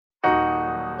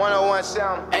101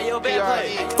 Sound. Hey, yo,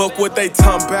 PRE. Fuck what they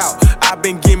talking about. I've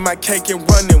been getting my cake and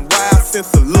running wild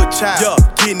since a little child.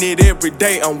 Yeah, getting it every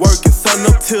day. I'm working sun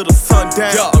up till the sun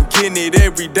down. Yeah, I'm getting it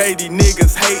every day. These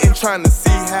niggas hating, trying to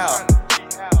see how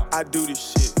I do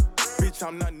this shit. Bitch,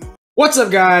 I'm not new. What's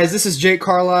up, guys? This is Jake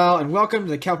Carlisle, and welcome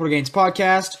to the Capital Gains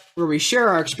Podcast, where we share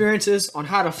our experiences on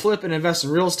how to flip and invest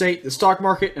in real estate, the stock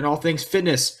market, and all things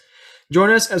fitness. Join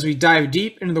us as we dive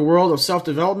deep into the world of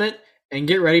self-development and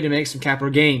get ready to make some capital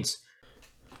gains.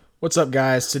 What's up,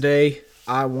 guys? Today,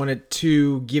 I wanted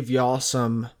to give y'all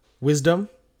some wisdom.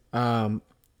 I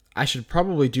should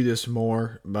probably do this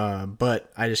more,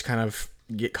 but I just kind of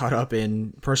get caught up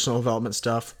in personal development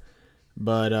stuff.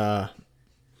 But,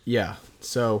 yeah.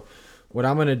 So, what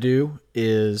I'm going to do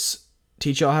is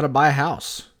teach y'all how to buy a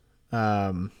house.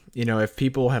 If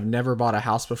people have never bought a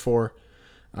house before,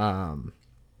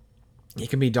 it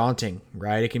can be daunting,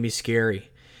 right? It can be scary.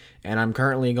 And I'm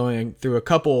currently going through a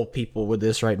couple people with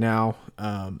this right now,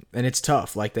 and it's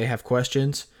tough. Like, they have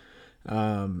questions,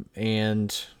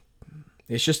 and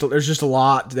there's just a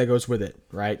lot that goes with it,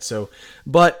 right? So,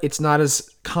 but it's not as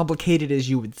complicated as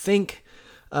you would think.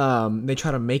 They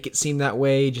try to make it seem that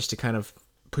way just to kind of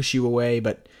push you away,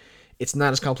 but it's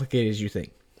not as complicated as you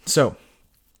think. So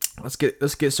let's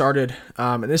get started.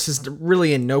 And this is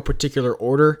really in no particular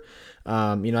order.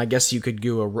 I guess you could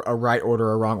do a right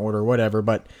order, a wrong order, whatever,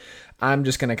 but I'm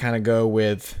just going to kind of go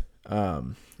with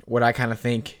what I kind of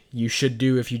think you should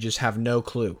do if you just have no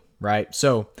clue, right?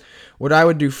 So what I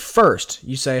would do first,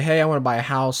 you say, hey, I want to buy a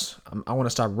house. I want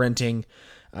to stop renting.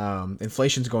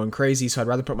 Inflation's going crazy, so I'd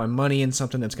rather put my money in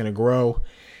something that's going to grow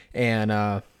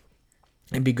and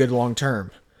be good long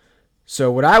term.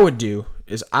 So what I would do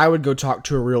is I would go talk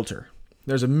to a realtor.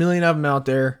 There's a million of them out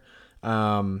there,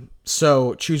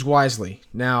 so choose wisely.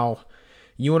 Now,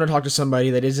 you want to talk to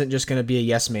somebody that isn't just going to be a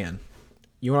yes man.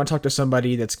 You want to talk to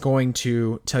somebody that's going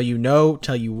to tell you no,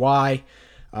 tell you why,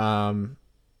 and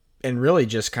really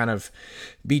just kind of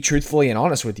be truthfully and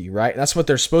honest with you, right? That's what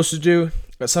they're supposed to do.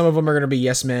 But some of them are going to be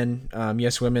yes men,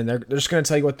 yes women. They're just going to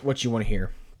tell you what you want to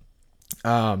hear.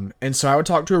 And so I would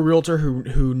talk to a realtor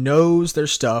who knows their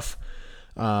stuff,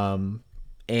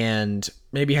 and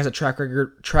maybe has a track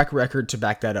record to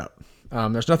back that up.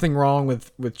 There's nothing wrong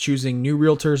with choosing new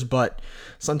realtors, but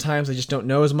sometimes they just don't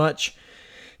know as much.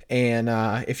 And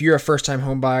if you're a first-time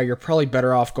home buyer, you're probably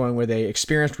better off going with a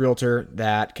experienced realtor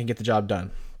that can get the job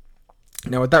done.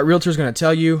 Now, what that realtor is going to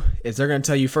tell you is they're going to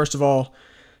tell you, first of all,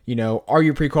 are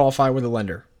you pre-qualified with a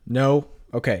lender? No?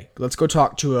 Okay, let's go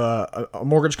talk to a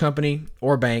mortgage company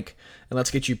or a bank, and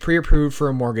let's get you pre-approved for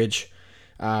a mortgage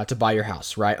to buy your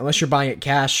house, right? Unless you're buying it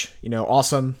cash,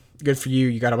 awesome, good for you.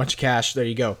 You got a bunch of cash, there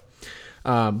you go.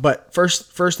 But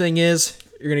first thing is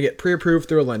you're going to get pre-approved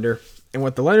through a lender, and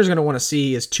what the lender's going to want to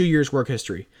see is 2 years work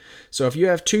history. So if you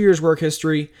have 2 years work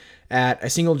history at a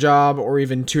single job or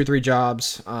even 2 or 3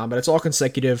 jobs, but it's all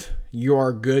consecutive, you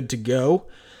are good to go.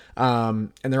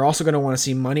 And they're also going to want to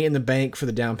see money in the bank for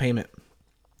the down payment.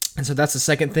 And so that's the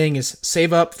second thing, is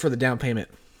save up for the down payment.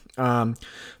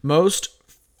 Most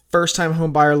first-time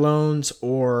home buyer loans,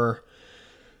 or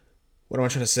what am I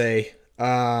trying to say?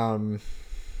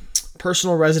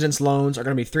 Personal residence loans are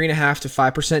going to be 3.5% to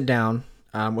 5% down,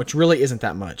 which really isn't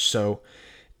that much. So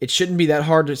it shouldn't be that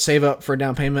hard to save up for a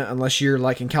down payment unless you're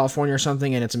like in California or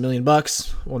something and it's $1 million.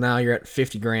 Well, now you're at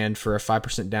 $50,000 for a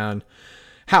 5% down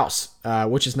house,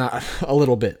 which is not a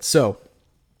little bit. So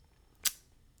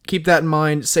keep that in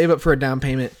mind. Save up for a down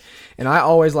payment. And I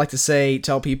always like to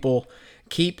tell people,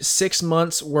 keep 6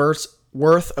 months worth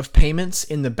of payments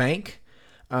in the bank,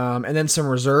 and then some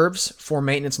reserves for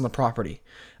maintenance on the property.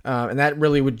 And that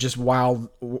really would just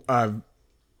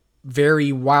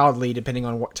vary wildly depending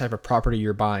on what type of property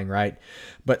you're buying, right?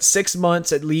 But 6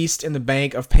 months at least in the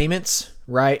bank of payments,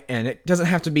 right? And it doesn't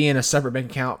have to be in a separate bank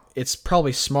account. It's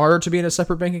probably smarter to be in a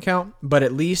separate bank account, but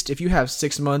at least if you have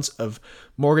 6 months of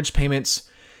mortgage payments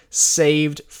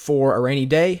saved for a rainy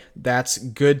day, that's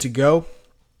good to go.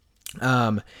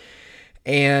 And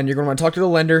you're going to want to talk to the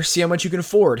lender, see how much you can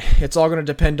afford. It's all going to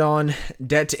depend on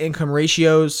debt to income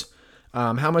ratios.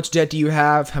 How much debt do you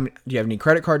have? Do you have any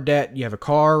credit card debt? Do you have a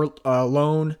car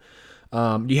loan?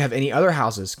 Do you have any other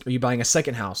houses? Are you buying a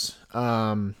second house?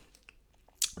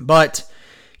 But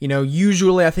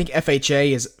usually I think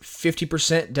FHA is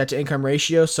 50% debt to income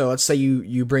ratio. So let's say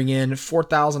you bring in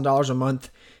 $4,000 a month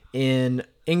in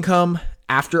income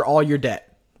after all your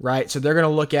debt, right? So they're going to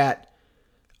look at,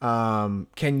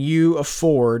 can you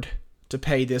afford to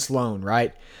pay this loan,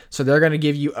 right? So they're going to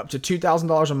give you up to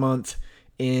 $2,000 a month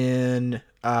in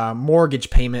mortgage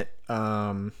payment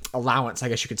allowance, I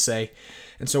guess you could say.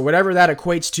 And so whatever that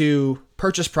equates to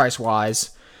purchase price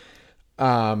wise,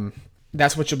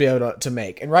 That's what you'll be able to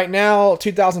make. And right now,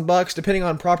 $2,000, depending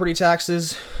on property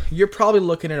taxes, you're probably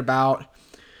looking at about,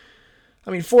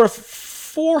 for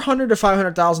 $400,000 to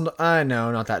 $500,000.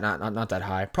 No, not that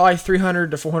high. Probably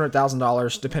 $300,000 to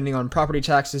 $400,000, depending on property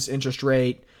taxes, interest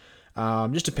rate.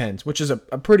 Just depends, which is a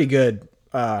pretty good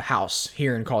house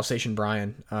here in College Station,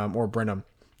 Bryan, or Brenham.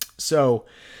 So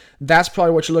that's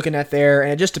probably what you're looking at there,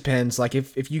 and it just depends. Like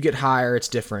if you get higher, it's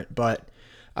different, but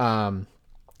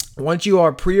once you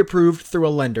are pre-approved through a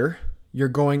lender, you're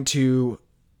going to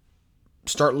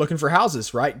start looking for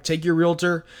houses, right? Take your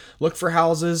realtor, look for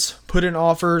houses, put in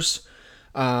offers,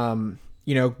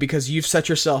 because you've set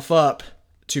yourself up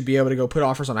to be able to go put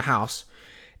offers on a house.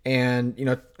 And,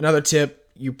 another tip,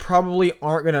 you probably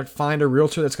aren't going to find a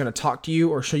realtor that's going to talk to you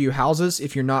or show you houses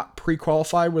if you're not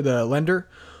pre-qualified with a lender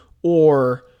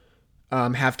or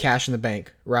have cash in the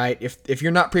bank, right? If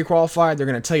you're not pre-qualified, they're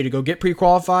going to tell you to go get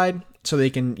pre-qualified so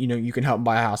they can, you can help them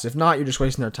buy a house. If not, you're just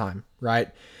wasting their time, right?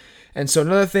 And so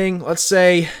another thing, let's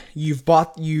say you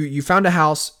found a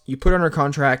house, you put it under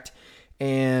contract,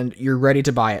 and you're ready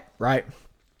to buy it, right?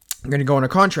 You're going to go on a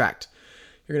contract.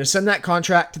 You're going to send that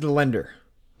contract to the lender,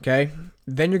 okay?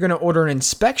 Then you're going to order an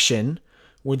inspection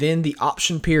within the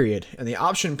option period. And the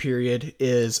option period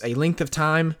is a length of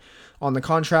time on the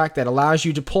contract that allows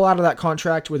you to pull out of that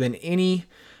contract with any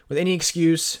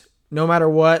excuse, no matter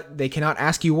what. They cannot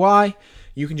ask you why.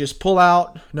 You can just pull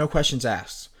out, no questions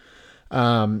asked.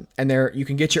 And there you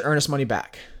can get your earnest money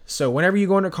back. So whenever you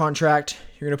go into contract,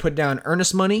 you're going to put down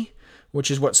earnest money, which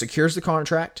is what secures the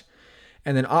contract,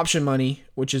 and then option money,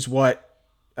 which is what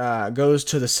goes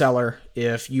to the seller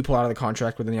if you pull out of the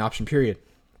contract within the option period.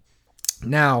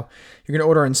 Now, you're going to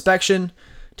order an inspection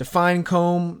to fine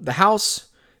comb the house,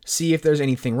 see if there's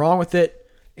anything wrong with it,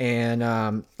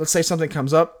 and let's say something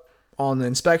comes up on the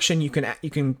inspection, you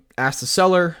can ask the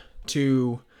seller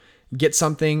to get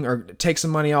something or take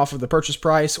some money off of the purchase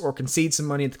price or concede some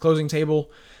money at the closing table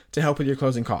to help with your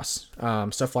closing costs,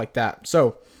 stuff like that.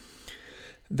 So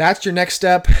that's your next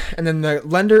step. And then the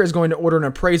lender is going to order an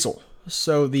appraisal.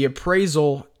 So the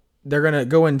appraisal, they're going to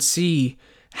go and see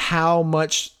how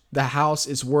much the house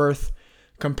is worth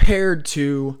compared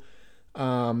to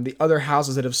the other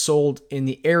houses that have sold in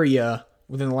the area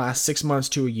within the last 6 months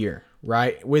to a year,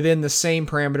 right? Within the same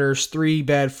parameters,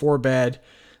 3-bed, 4-bed,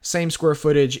 same square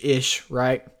footage-ish,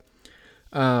 right?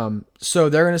 So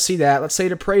they're going to see that. Let's say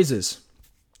it appraises.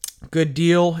 Good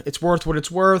deal. It's worth what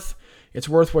it's worth. It's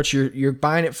worth what you're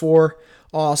buying it for.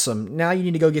 Awesome. Now you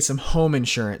need to go get some home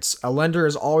insurance. A lender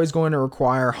is always going to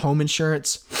require home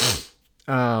insurance.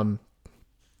 And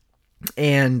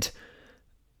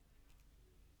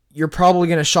you're probably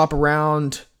going to shop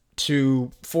around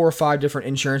to 4 or 5 different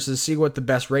insurances, see what the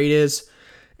best rate is.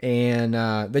 And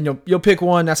then you'll pick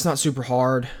one that's not super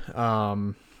hard,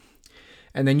 and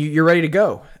then you're ready to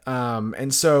go.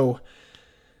 And so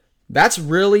that's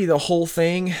really the whole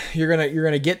thing. You're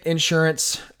gonna get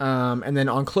insurance, and then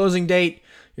on closing date,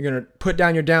 you're gonna put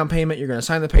down your down payment. You're gonna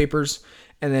sign the papers,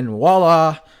 and then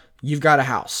voila, you've got a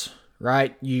house,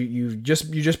 right? You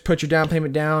just put your down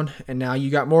payment down, and now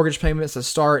you got mortgage payments that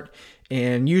start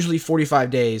in usually 45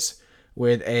 days.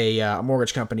 With a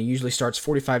mortgage company, usually starts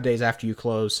 45 days after you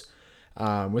close.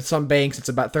 With some banks, it's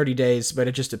about 30 days, but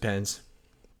it just depends.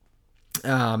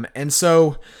 And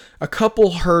so a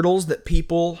couple hurdles that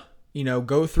people,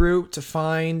 go through to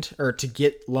find or to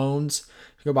get loans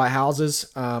to go buy houses.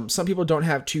 Some people don't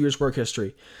have 2 years work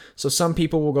history. So some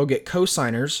people will go get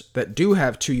co-signers that do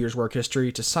have 2 years work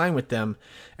history to sign with them.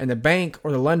 And the bank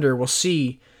or the lender will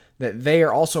see that they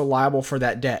are also liable for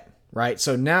that debt. Right,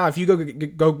 so now if you go get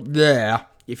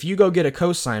a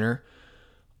co-signer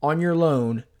on your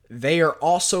loan, they are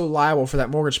also liable for that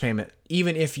mortgage payment,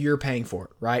 even if you're paying for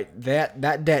it. Right,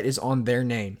 that debt is on their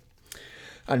name.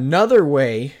 Another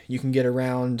way you can get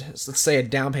around, let's say a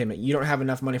down payment. You don't have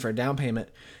enough money for a down payment.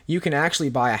 You can actually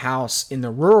buy a house in the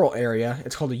rural area.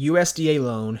 It's called a USDA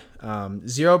loan,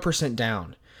 0%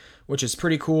 down, which is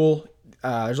pretty cool.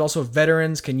 There's also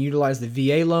veterans can utilize the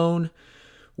VA loan,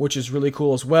 which is really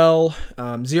cool as well.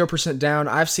 0% down.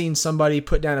 I've seen somebody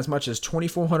put down as much as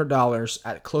 $2,400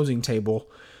 at closing table,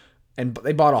 and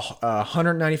they bought a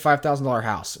 $195,000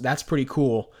 house. That's pretty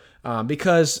cool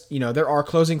because there are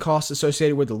closing costs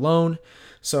associated with the loan.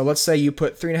 So let's say you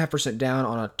put 3.5% down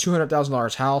on a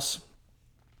 $200,000 house.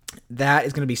 That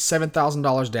is going to be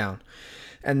 $7,000 down,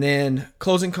 and then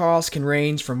closing costs can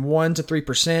range from 1% to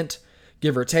 3%,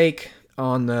 give or take,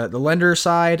 on the lender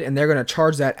side, and they're going to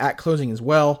charge that at closing as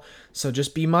well. So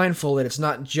just be mindful that it's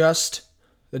not just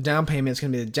the down payment, it's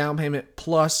going to be the down payment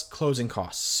plus closing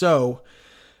costs. So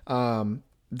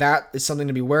that is something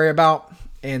to be wary about.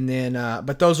 And then,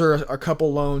 but those are a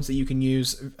couple loans that you can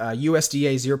use,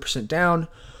 USDA 0% down,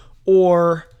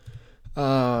 or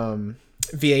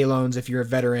VA loans if you're a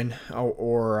veteran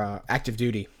or active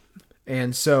duty.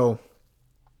 And so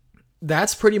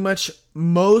that's pretty much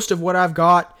most of what I've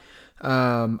got.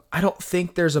 I don't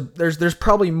think there's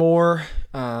probably more.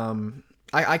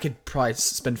 I could probably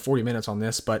spend 40 minutes on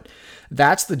this, but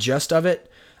that's the gist of it.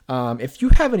 If you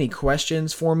have any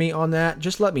questions for me on that,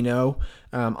 just let me know.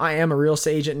 I am a real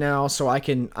estate agent now, so I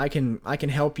can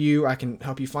help you. I can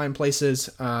help you find places,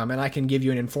 and I can give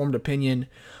you an informed opinion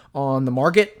on the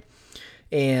market.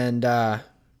 And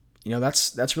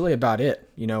that's really about it.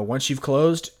 Once you've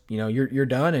closed, you're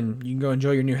done, and you can go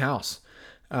enjoy your new house.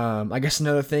 I guess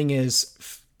another thing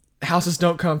is houses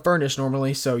don't come furnished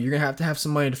normally, so you're gonna have to have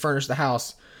some money to furnish the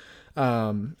house.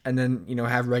 And then,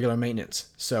 have regular maintenance.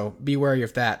 So be wary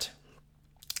of that.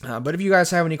 But if you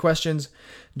guys have any questions,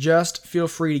 just feel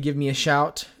free to give me a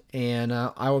shout, and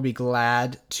I will be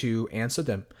glad to answer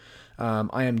them.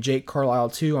 I am Jake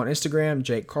Carlisle 2 on Instagram,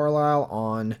 Jake Carlisle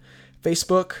on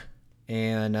Facebook,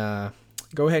 and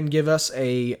go ahead and give us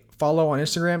a follow on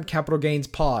Instagram, Capital Gains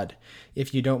Pod,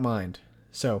 if you don't mind.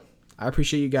 So I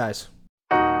appreciate you guys.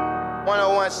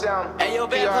 101 sound.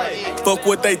 PRE. Fuck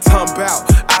what they talking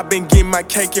about. I've been getting my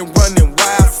cake and running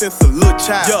wild since a little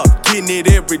child. Yeah, getting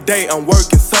it every day. I'm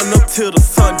working sun up till the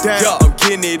sun down. Yeah, I'm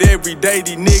getting it every day.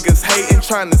 These niggas hating,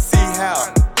 trying to see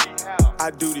how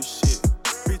I do this shit.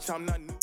 Bitch, I'm not new.